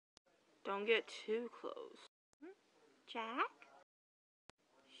Don't get too close. Jack?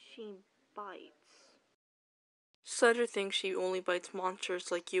 She bites. Sutter thinks she only bites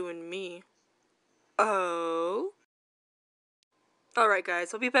monsters like you and me. Oh? Alright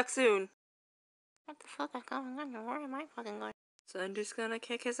guys, I'll be back soon. What the fuck is going on? Where am I fucking going? So I'm just gonna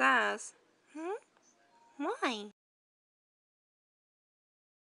kick his ass. Why?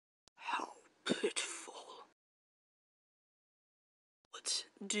 How pitiful. What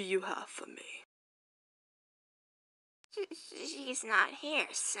do you have for me? She's not here,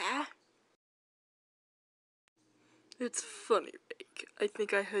 sir. It's funny, Rick. I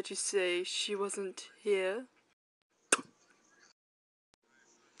think I heard you say she wasn't here.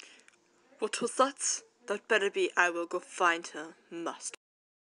 What was that? That better be I will go find her, must.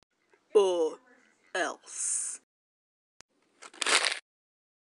 Or else.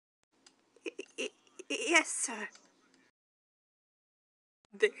 Yes, sir.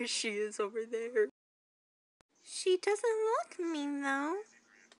 There she is over there. She doesn't look mean, though.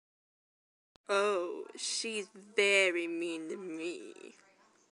 Oh, she's very mean to me.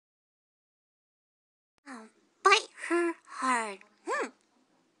 I'll bite her hard.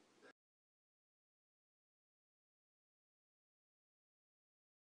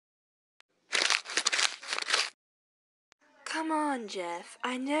 Come on, Jeff.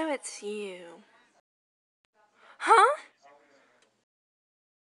 I know it's you. Huh?